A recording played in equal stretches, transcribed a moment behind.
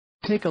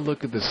Take a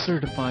look at this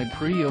certified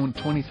pre-owned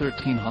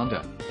 2013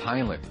 Honda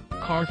Pilot.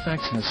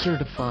 Carfax has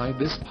certified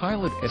this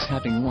Pilot as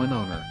having one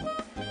owner.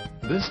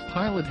 This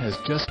Pilot has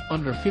just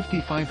under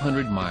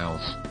 5,500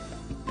 miles.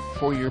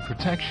 For your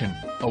protection,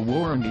 a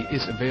warranty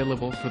is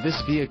available for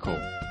this vehicle.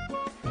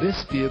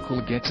 This vehicle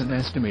gets an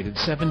estimated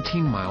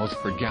 17 miles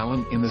per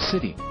gallon in the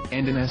city,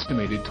 and an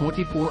estimated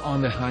 24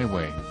 on the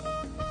highway.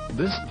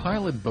 This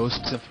Pilot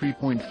boasts a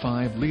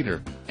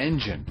 3.5-liter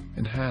engine,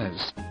 and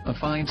has a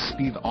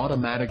 5-speed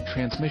automatic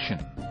transmission.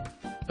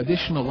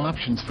 Additional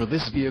options for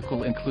this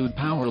vehicle include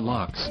power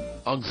locks,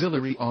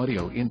 auxiliary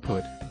audio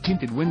input,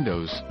 tinted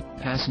windows,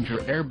 passenger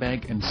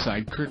airbag and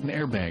side curtain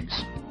airbags.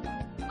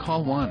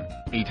 Call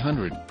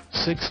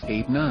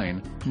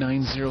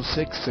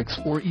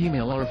 1-800-689-9066 or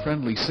email our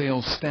friendly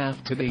sales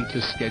staff today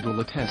to schedule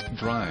a test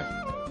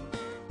drive.